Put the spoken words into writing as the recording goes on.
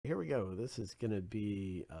here we go. This is going to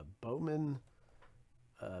be a Bowman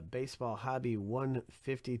Baseball Hobby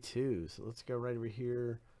 152. So let's go right over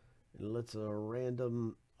here and let's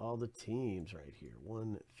random all the teams right here.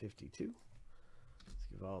 152. Let's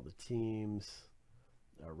give all the teams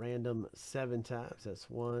a random 7 times. That's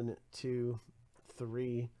 1, 2,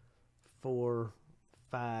 3, 4,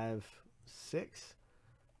 5, 6,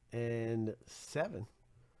 and 7.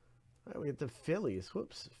 All right, we get the Phillies.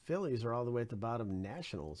 Whoops. Phillies are all the way at the bottom.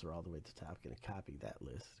 Nationals are all the way at the top. Going to copy that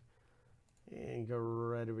list. And go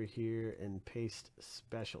right over here and paste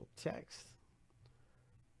special text.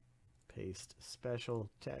 Paste special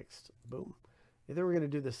text. Boom. And then we're going to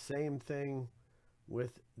do the same thing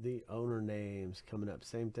with the owner names coming up.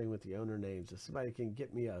 Same thing with the owner names. If somebody can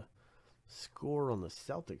get me a score on the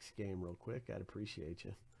Celtics game real quick, I'd appreciate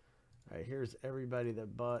you. All right, here's everybody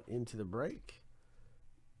that bought into the break.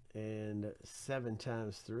 And 7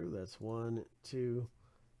 times through. That's 1, 2,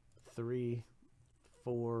 3,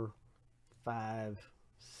 4, 5,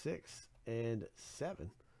 6, and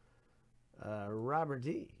 7. Robert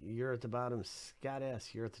D, you're at the bottom. Scott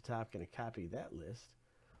S, you're at the top. Going to copy that list.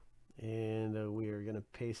 And we are going to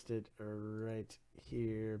paste it right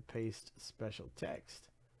here. Paste special text.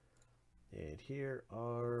 And here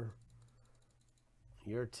are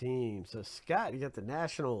your teams. So Scott, you got the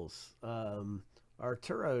Nationals.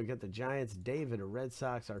 Arturo, you got the Giants. David, the Red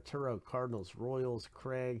Sox. Arturo, Cardinals. Royals.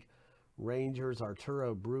 Craig, Rangers.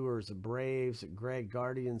 Arturo, Brewers. Braves. Greg,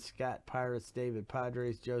 Guardians. Scott, Pirates. David,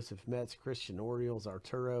 Padres. Joseph, Mets. Christian, Orioles.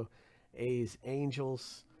 Arturo, A's,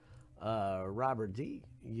 Angels. Robert D,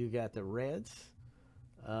 you got the Reds.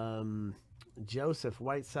 Joseph,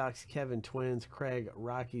 White Sox. Kevin, Twins. Craig,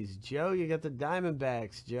 Rockies. Joe, you got the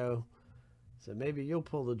Diamondbacks, Joe. So maybe you'll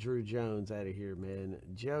pull the Drew Jones out of here, man.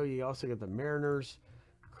 Joe, you also got the Mariners.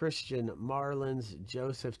 Christian, Marlins.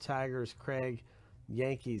 Joseph, Tigers. Craig,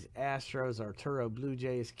 Yankees. Astros. Arturo, Blue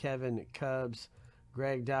Jays. Kevin, Cubs.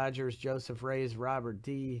 Greg, Dodgers. Joseph, Rays. Robert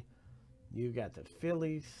D, you got the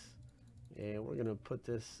Phillies. And we're going to put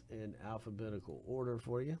this in alphabetical order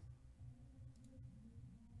for you.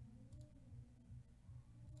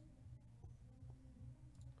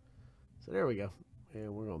 So there we go.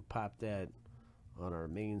 And we're going to pop that on our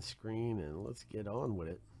main screen, and let's get on with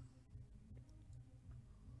it.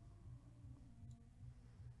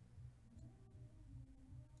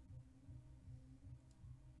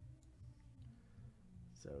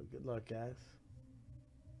 So good luck, guys.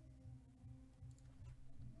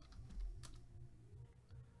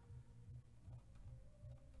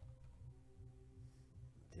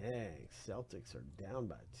 Dang, Celtics are down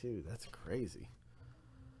by 2. That's crazy.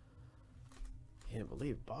 Can't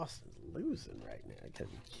believe Boston's losing right now. You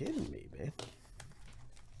gotta be kidding me, man.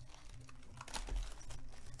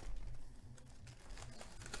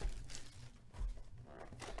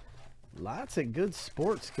 Lots of good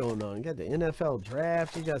sports going on. You got the NFL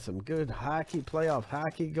draft. You got some good hockey, playoff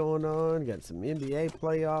hockey going on. You got some NBA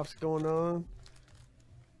playoffs going on.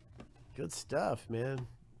 Good stuff, man.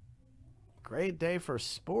 Great day for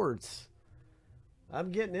sports.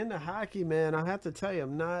 I'm getting into hockey, man. I have to tell you,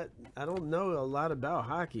 I don't know a lot about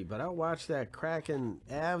hockey, but I watched that Kraken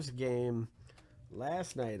Avs game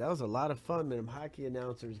last night. That was a lot of fun, man. Them hockey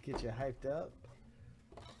announcers get you hyped up.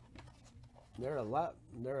 They're a lot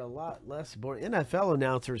less boring. NFL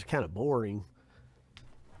announcers kind of boring.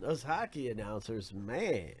 Those hockey announcers,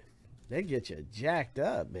 man, they get you jacked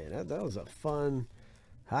up, man. That was a fun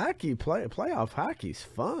hockey playoff hockey's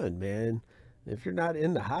fun, man. If you're not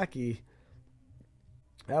into hockey,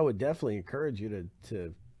 I would definitely encourage you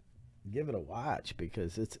to give it a watch,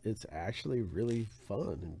 because it's actually really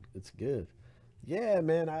fun and it's good. Yeah,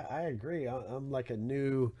 man, I agree. I'm like a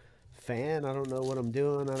new fan. I don't know what I'm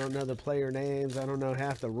doing. I don't know the player names. I don't know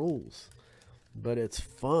half the rules, but it's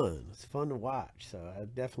fun. It's fun to watch. So I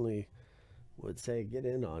definitely would say get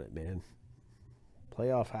in on it, man.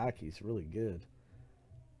 Playoff hockey's really good.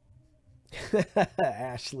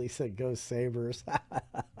 Ashley said go Sabres.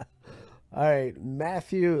 All right,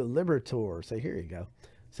 Matthew Libertor. So here you go.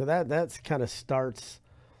 So that's kind of starts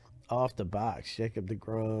off the box. Jacob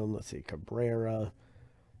deGrom. Let's see, Cabrera.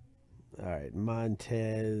 All right,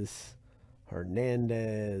 Montez,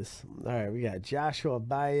 Hernandez. All right, we got Joshua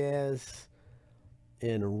Baez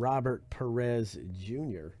and Robert Perez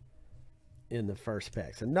Jr. in the first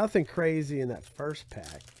pack. So nothing crazy in that first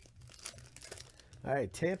pack. All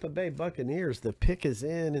right, Tampa Bay Buccaneers. The pick is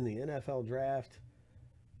in the NFL draft.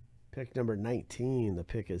 Pick number 19. The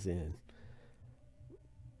pick is in.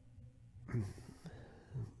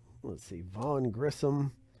 Let's see. Vaughn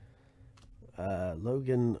Grissom.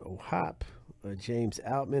 Logan O'Hop. James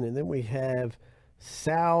Outman. And then we have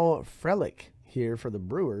Sal Frelick. here for the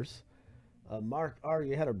Brewers. Mark R.,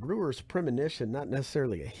 you had a Brewers premonition, not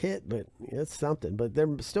necessarily a hit, but it's something. But there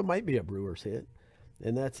still might be a Brewers hit,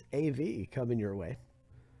 and that's AV coming your way.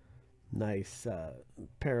 Nice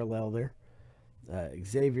parallel there.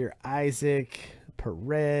 Xavier Isaac,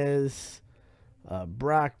 Perez,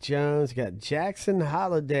 Brock Jones. Got Jackson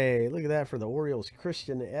Holiday. Look at that for the Orioles.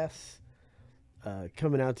 Christian S.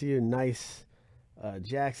 Coming out to you. Nice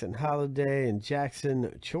Jackson Holiday and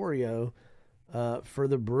Jackson Chorio for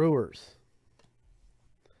the Brewers.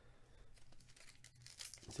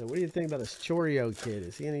 So what do you think about this Chorio kid?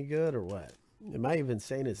 Is he any good or what? Am I even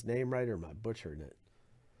saying his name right or am I butchering it?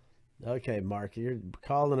 Okay, Mark, you're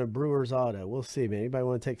calling a Brewers auto. We'll see, man. Anybody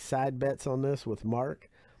want to take side bets on this with Mark?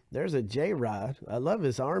 There's a J-Rod. I love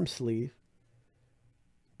his arm sleeve.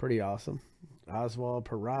 Pretty awesome. Oswald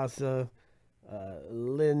Peraza,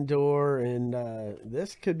 Lindor, and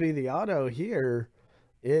this could be the auto here.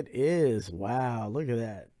 It is. Wow, look at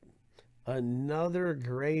that. Another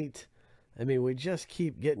great, I mean, we just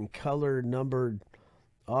keep getting colored, numbered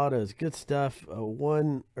autos. Good stuff.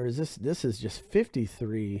 This is just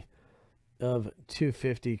 53 of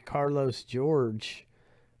 250. Carlos George,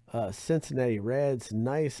 Cincinnati Reds.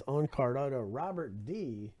 Nice on-card auto. Robert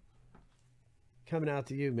D. coming out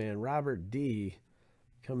to you, man. Robert D.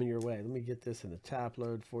 coming your way. Let me get this in the top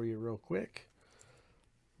load for you real quick.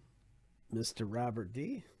 Mr. Robert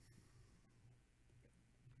D.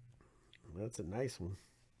 That's a nice one.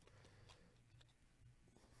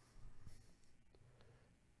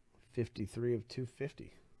 53 of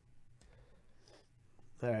 250.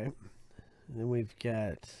 All right. And then we've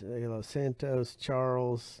got Los Santos,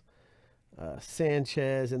 Charles,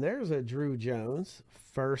 Sanchez, and there's a Drew Jones,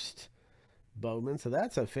 first Bowman. So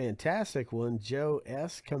that's a fantastic one. Joe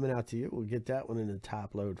S. coming out to you. We'll get that one in the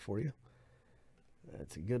top load for you.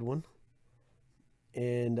 That's a good one.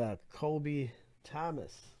 And Colby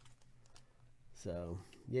Thomas. So,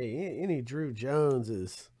 yeah, any Drew Jones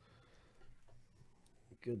is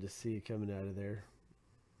good to see coming out of there.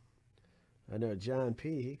 I know John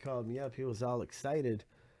P., he called me up. He was all excited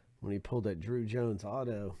when he pulled that Drew Jones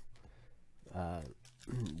auto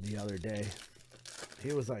the other day.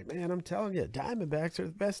 He was like, man, I'm telling you, Diamondbacks are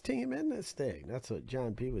the best team in this thing. That's what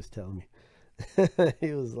John P. was telling me.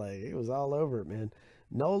 He was like, he was all over it, man.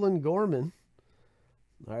 Nolan Gorman.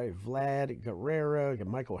 All right, Vlad Guerrero, got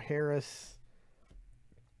Michael Harris.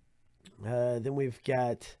 Then we've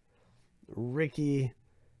got Ricky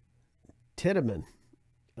Titteman,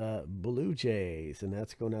 Blue Jays, and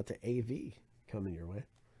that's going out to AV coming your way.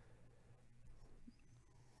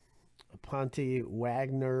 Ponte,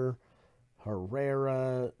 Wagner,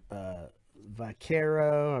 Herrera,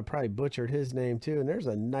 Vaquero. I probably butchered his name too. And there's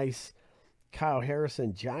a nice Kyle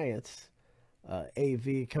Harrison Giants.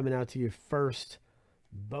 AV coming out to you first.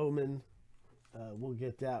 Bowman. We'll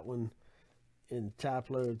get that one in top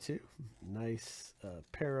load too. Nice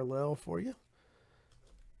parallel for you.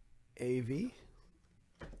 AV.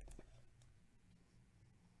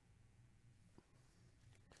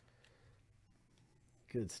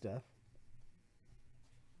 Good stuff.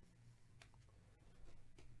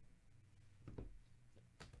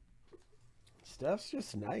 Stuff's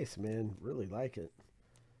just nice, man. Really like it.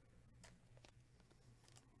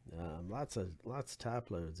 Lots of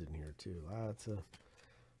top loads in here too.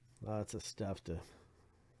 Lots of stuff to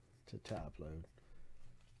top load.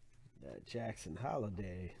 That Jackson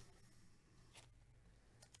Holiday.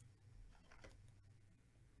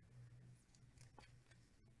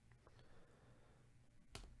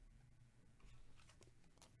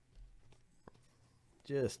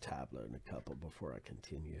 Just top loading a couple before I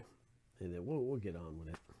continue, and then we'll get on with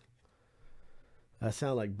it. I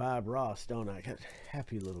sound like Bob Ross, don't I? Got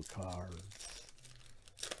happy little cards.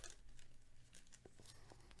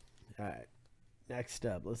 All right, next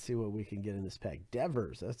up, let's see what we can get in this pack.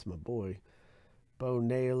 Devers, that's my boy. Bo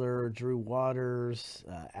Naylor, Drew Waters,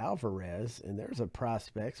 Alvarez, and there's a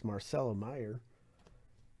prospects, Marcelo Meyer.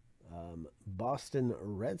 Boston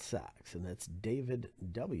Red Sox, and that's David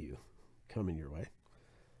W. coming your way.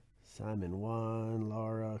 Simon Juan,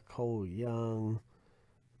 Lara, Cole Young,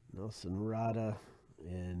 Nelson Rada,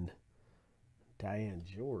 and Diane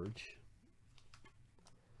George.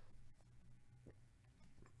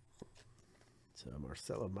 So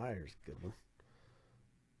Marcelo Myers, good one.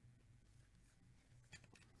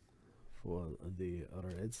 For the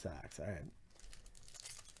other Red Sox. All right.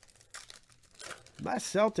 My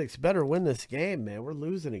Celtics better win this game, man. We're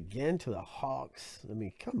losing again to the Hawks. I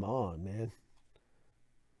mean, come on, man.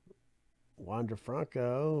 Wander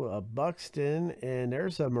Franco, Buxton, and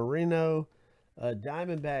there's a Marino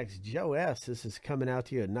Diamondbacks Joe S. This is coming out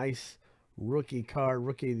to you. A nice rookie card,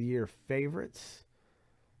 rookie of the year favorites.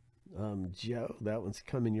 Joe, that one's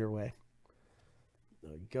coming your way.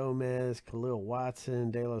 Gomez, Khalil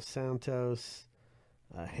Watson, De Los Santos,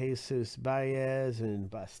 Jesus Baez, and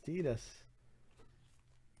Bastidas.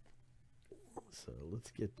 So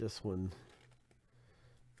let's get this one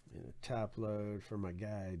in a top load for my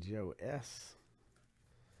guy Joe S.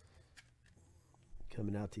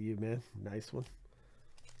 Coming out to you, man. Nice one.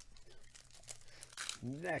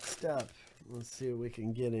 Next up, let's see what we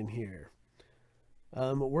can get in here.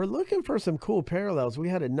 We're looking for some cool parallels. We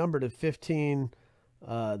had a number to 15,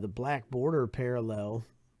 the black border parallel.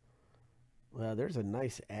 There's a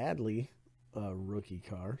nice Adley rookie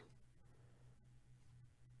card.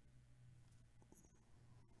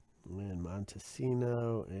 And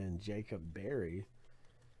Montesino and Jacob Berry.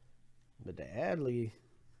 But the Adley,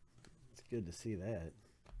 it's good to see that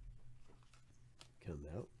come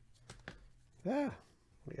out.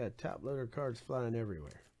 We got top loader cards flying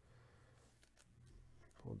everywhere.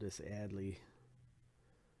 Pull this Adley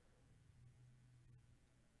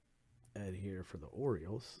out here for the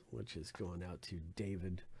Orioles, which is going out to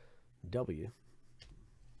David W.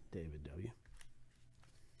 David W.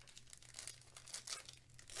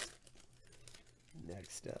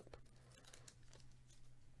 Next up,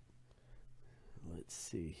 let's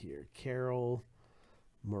see here. Carroll,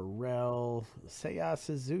 Morel, Seiya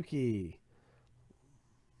Suzuki.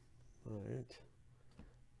 All right.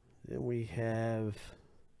 Then we have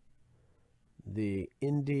the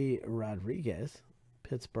Indy Rodriguez,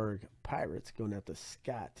 Pittsburgh Pirates, going out to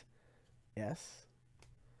Scott S.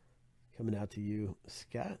 Coming out to you,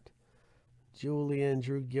 Scott. Julian,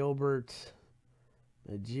 Drew Gilbert,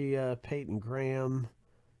 Magia, Peyton Graham,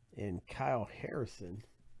 and Kyle Harrison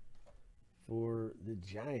for the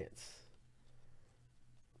Giants.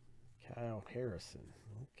 Kyle Harrison.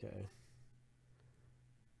 Okay.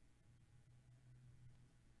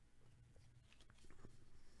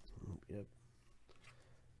 Yep.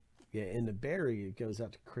 Yeah, and the Berry, it goes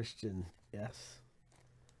out to Christian S.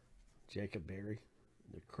 Jacob Berry,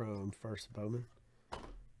 the Chrome first Bowman.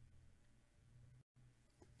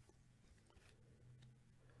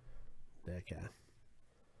 That guy.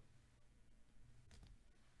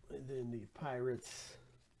 And then the Pirates.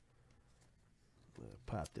 I'm going to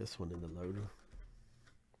pop this one in the loader.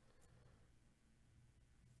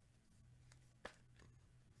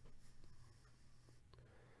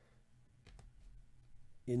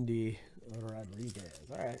 Indy Rodriguez.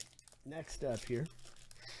 All right, next up here.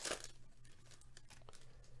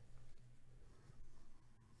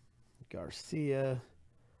 Garcia,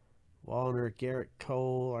 Wallner, Garrett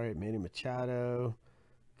Cole. All right, Manny Machado,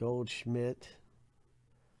 Goldschmidt,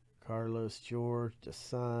 Carlos George,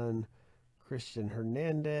 DeSun, Christian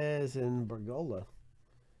Hernandez, and Bergola.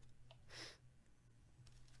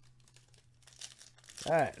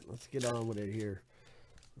 All right, let's get on with it here.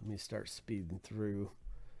 Let me start speeding through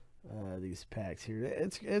these packs here.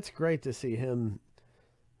 It's great to see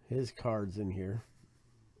his cards in here.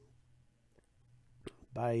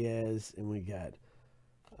 Baez, and we got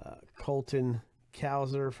Colton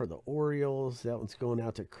Cowser for the Orioles. That one's going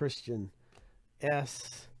out to Christian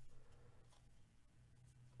S.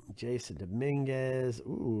 Jason Dominguez.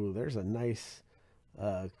 Ooh, there's a nice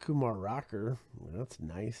Kumar Rocker. Well, that's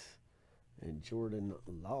nice. And Jordan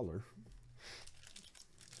Lawler.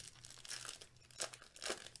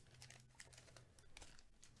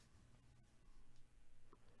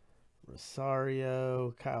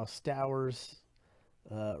 Rosario, Kyle Stowers,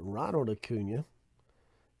 Ronald Acuna,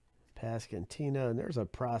 Pascantino, and there's a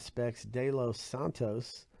prospects, De Los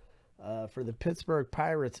Santos, for the Pittsburgh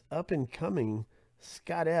Pirates, up and coming,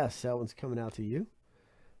 Scott S. That one's coming out to you.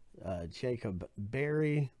 Jacob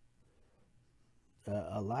Berry,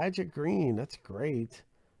 Elijah Green, that's great,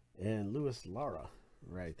 and Luis Lara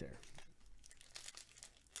right there.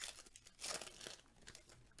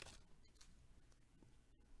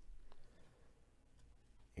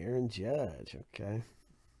 Aaron Judge, okay.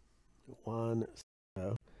 Juan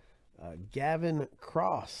Gavin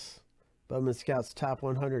Cross, Bowman Scouts Top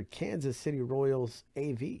 100, Kansas City Royals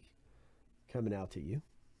AV, coming out to you.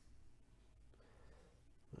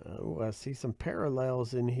 I see some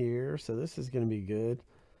parallels in here, so this is going to be good.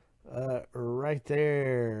 Right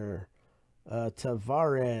there,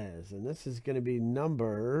 Tavares, and this is going to be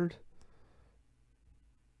numbered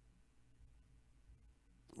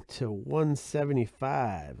to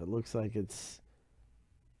 175. It looks like it's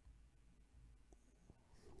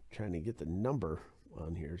trying to get the number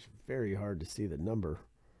on here. It's very hard to see the number.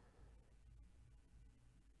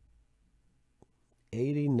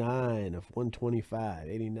 89 of 125.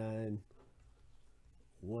 89,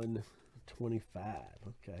 125.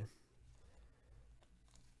 Okay.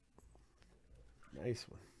 Nice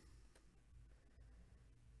one.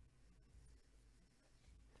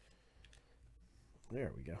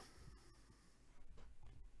 There we go.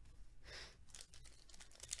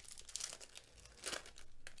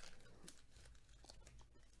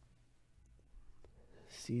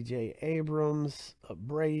 C.J. Abrams,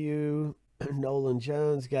 Abreu, Nolan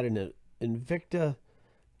Jones, got an Invicta,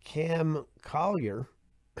 Cam Collier,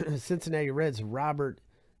 Cincinnati Reds, Robert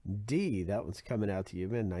D. That one's coming out to you,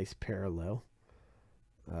 man. Nice parallel.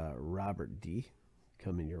 Robert D.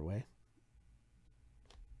 coming your way.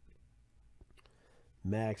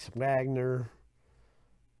 Max Wagner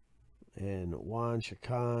and Juan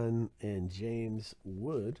Chacon and James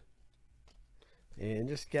Wood. And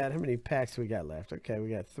just got, how many packs we got left? Okay, we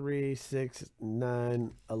got 3, 6,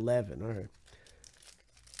 9, 11. All right.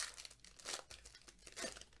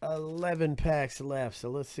 11 packs left. So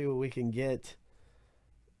let's see what we can get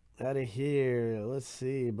out of here. Let's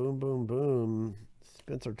see. Boom, boom, boom.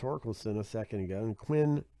 Spencer Torkelson a second ago. And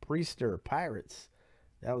Quinn Priester, Pirates.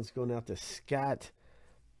 That one's going out to Scott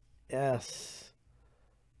S.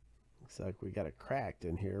 Looks like we got a cracked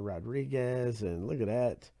in here. Rodriguez. And look at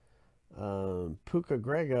that. Puka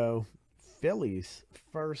Grego, Phillies,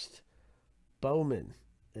 first Bowman.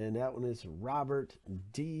 And that one is Robert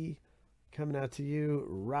D. Coming out to you,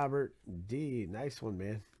 Robert D. Nice one,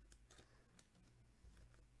 man.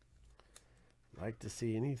 Like to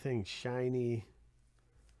see anything shiny.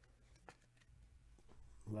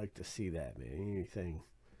 Like to see that, man. Anything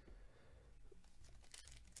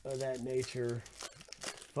of that nature.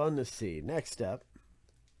 Fun to see. Next up,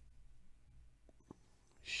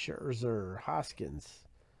 Scherzer, Hoskins,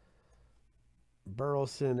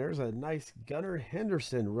 Burleson. There's a nice Gunnar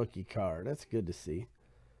Henderson rookie card. That's good to see.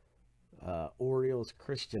 Orioles,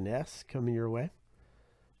 Christian S. coming your way.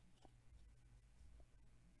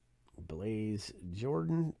 Blaze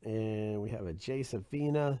Jordan. And we have a Jason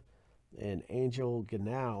Vina and Angel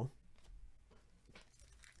Ganau.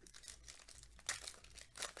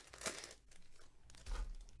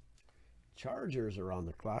 Chargers are on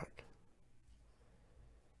the clock.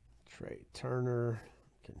 Trey Turner,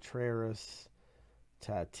 Contreras,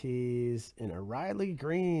 Tatis, and a Riley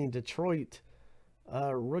Green, Detroit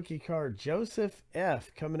rookie card. Joseph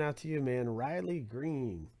F. coming out to you, man. Riley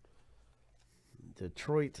Green,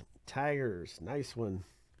 Detroit Tigers. Nice one.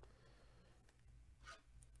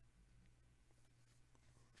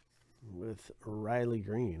 With Riley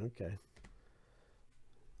Green. Okay.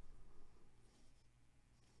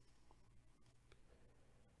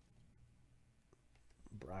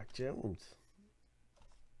 Brock Jones.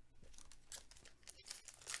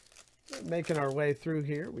 Making our way through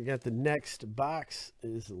here. We got the next box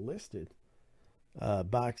is listed.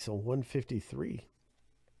 Box 153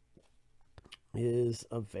 is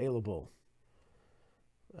available.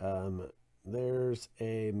 There's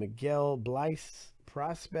a Miguel Bleis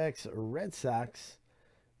Prospects Red Sox.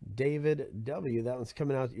 David W. That one's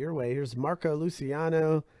coming out your way. Here's Marco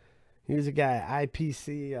Luciano. He's a guy,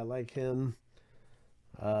 IPC. I like him.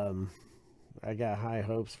 I got high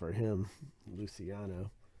hopes for him,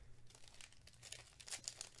 Luciano.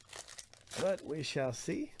 But we shall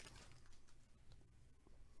see.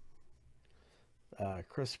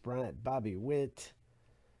 Chris Bryant, Bobby Witt,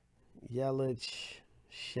 Yelich,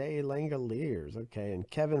 Shea Langoliers. Okay, and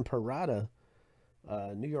Kevin Parada,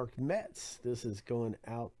 New York Mets. This is going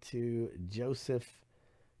out to Joseph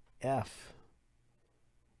F.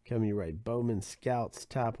 Coming your right. Bowman Scouts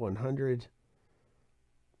Top 100.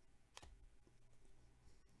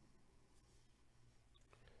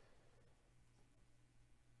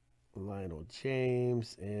 Lionel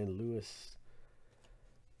James and Luis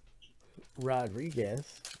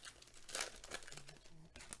Rodriguez.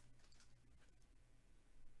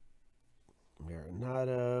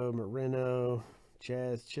 Arenado, Moreno,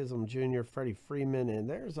 Jazz Chisholm Jr., Freddie Freeman, and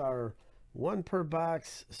there's our one per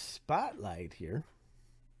box spotlight here.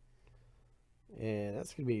 And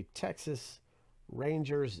that's going to be Texas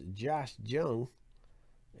Rangers Josh Jung.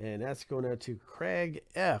 And that's going out to Craig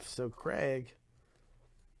F. So, Craig,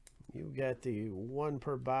 you got the one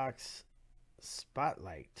per box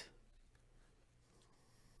spotlight.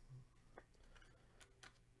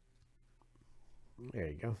 There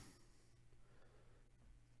you go.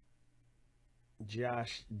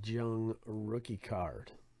 Josh Jung rookie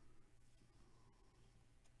card.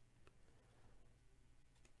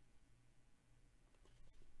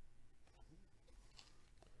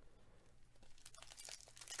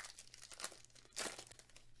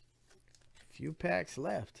 Few packs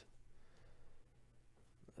left.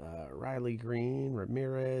 Riley Green,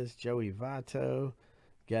 Ramirez, Joey Votto.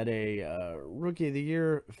 Got a Rookie of the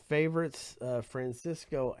Year favorites,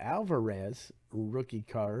 Francisco Alvarez rookie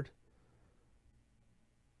card.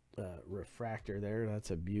 Refractor there.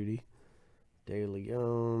 That's a beauty. De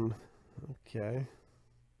Leon. Okay.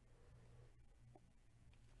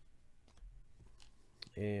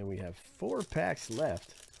 And we have 4 packs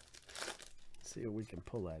left. Let's see what we can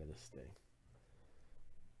pull out of this thing.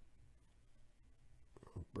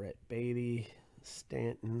 Brett Beatty,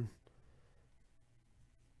 Stanton,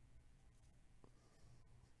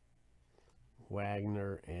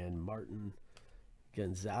 Wagner, and Martin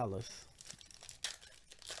Gonzalez.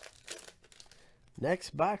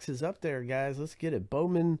 Next box is up there, guys. Let's get it.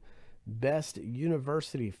 Bowman Best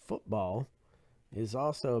University Football is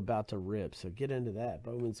also about to rip, so get into that.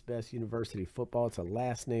 Bowman's Best University Football. It's a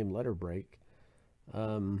last name letter break.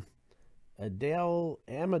 Adele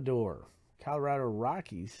Amador, Colorado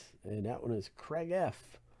Rockies, and that one is Craig F.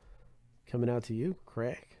 Coming out to you,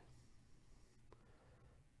 Craig.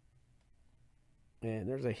 And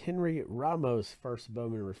there's a Henry Ramos first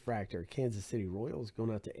Bowman refractor, Kansas City Royals,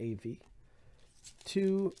 going out to AV.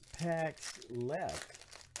 2 packs left.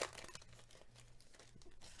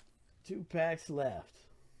 2 packs left.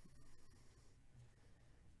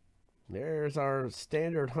 There's our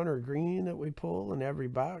standard Hunter Green that we pull in every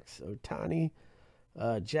box. Otani,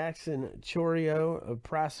 Jackson Chorio of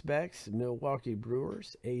Prospects, Milwaukee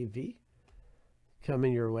Brewers, AV.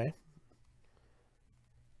 Coming your way.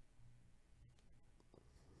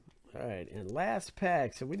 All right, and last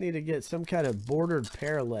pack. So we need to get some kind of bordered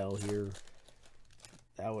parallel here.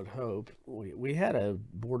 I would hope. We had a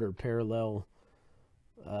bordered parallel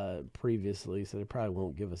previously, so they probably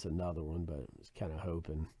won't give us another one, but I was kind of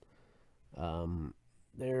hoping.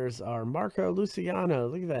 There's our Marco Luciano.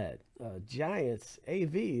 Look at that. Giants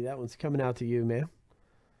AV. That one's coming out to you, man.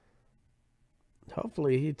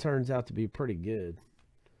 Hopefully he turns out to be pretty good.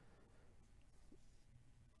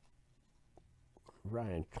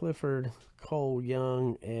 Ryan Clifford, Cole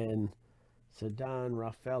Young, and Ceddanne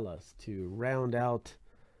Rafaelas to round out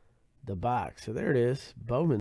the box. So there it is. Bowman.